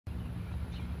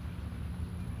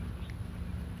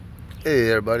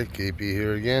Hey everybody, KP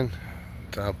here again.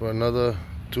 Time for another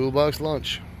Toolbox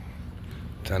lunch.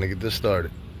 Time to get this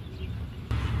started.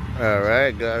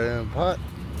 Alright, got it in the pot.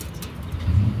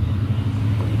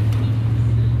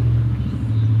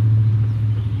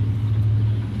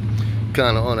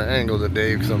 Kind of on an angle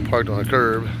today because I'm parked on a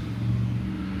curb.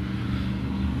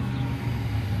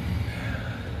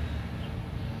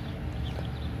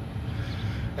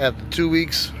 After 2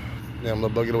 weeks, yeah, I'm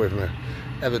gonna bug it away from here.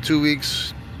 After 2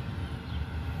 weeks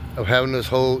of having these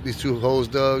two holes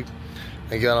dug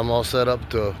and got them all set up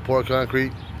to pour concrete,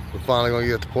 we're finally gonna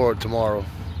get to pour it tomorrow.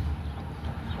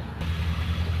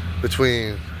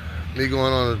 Between me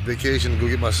going on a vacation to go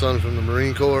get my son from the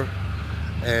Marine Corps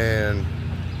and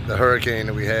the hurricane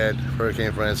that we had,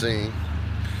 Hurricane Francine,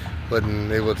 wasn't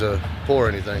able to pour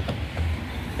anything.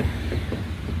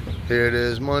 Here it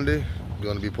is Monday,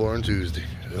 going to be pouring Tuesday.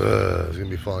 It's gonna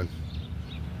be fun.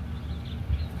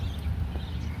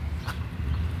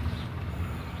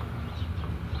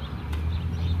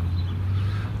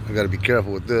 I gotta be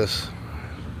careful with this.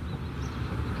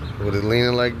 With it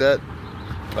leaning like that,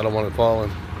 I don't want it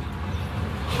falling.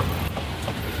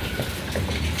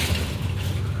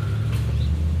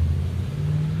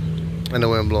 And the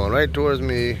wind blowing right towards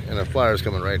me, and the fire's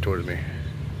coming right towards me.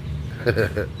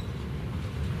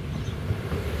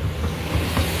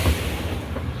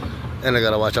 And I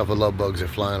gotta watch out for love bugs that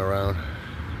are flying around.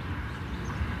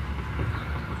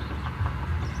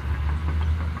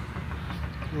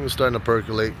 It's starting to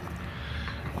percolate.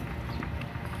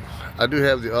 I do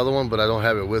have the other one, but I don't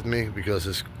have it with me because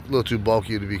it's a little too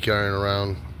bulky to be carrying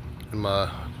around in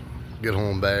my get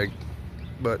home bag.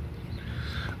 But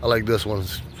I like this one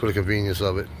for the convenience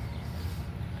of it.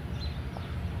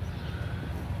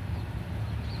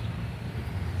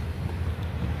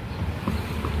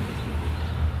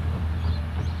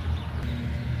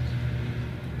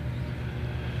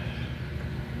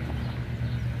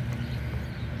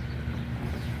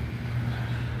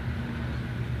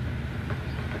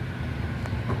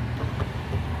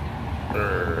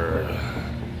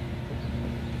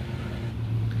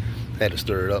 Had to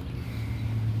stir it up.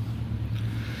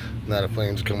 Now the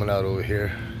flames are coming out over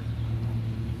here.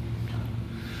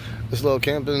 This little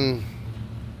camping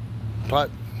pot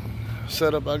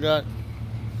setup I got,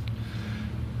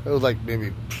 it was like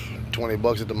maybe 20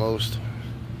 bucks at the most.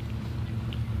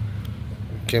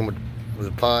 Came with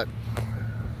a pot,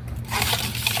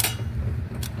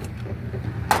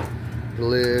 the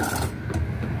lid,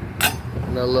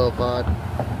 another little pot,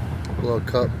 a little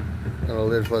cup, and a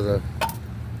lid for the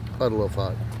little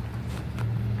pot.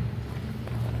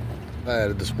 I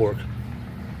added the spork.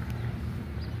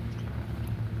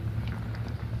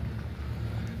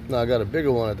 Now I got a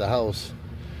bigger one at the house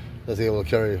that's able to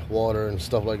carry water and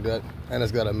stuff like that, and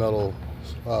it's got a metal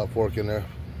fork in there.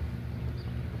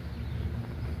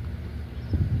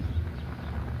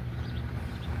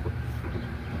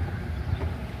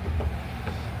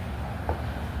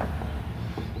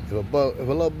 If a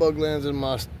little bug lands in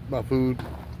my food,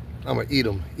 I'm gonna eat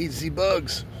them. Eat to see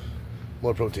bugs.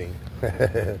 More protein.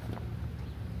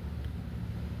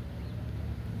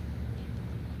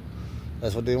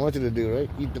 That's what they want you to do, right?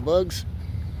 Eat the bugs.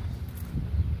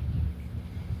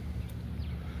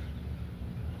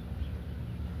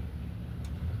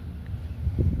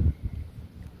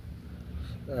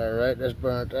 All right, that's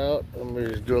burnt out. Let me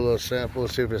just do a little sample,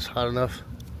 see if it's hot enough.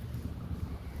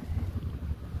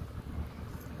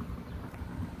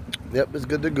 Yep, it's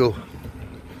good to go.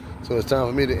 So it's time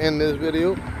for me to end this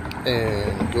video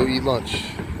and go eat lunch.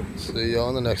 See y'all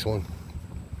on the next one.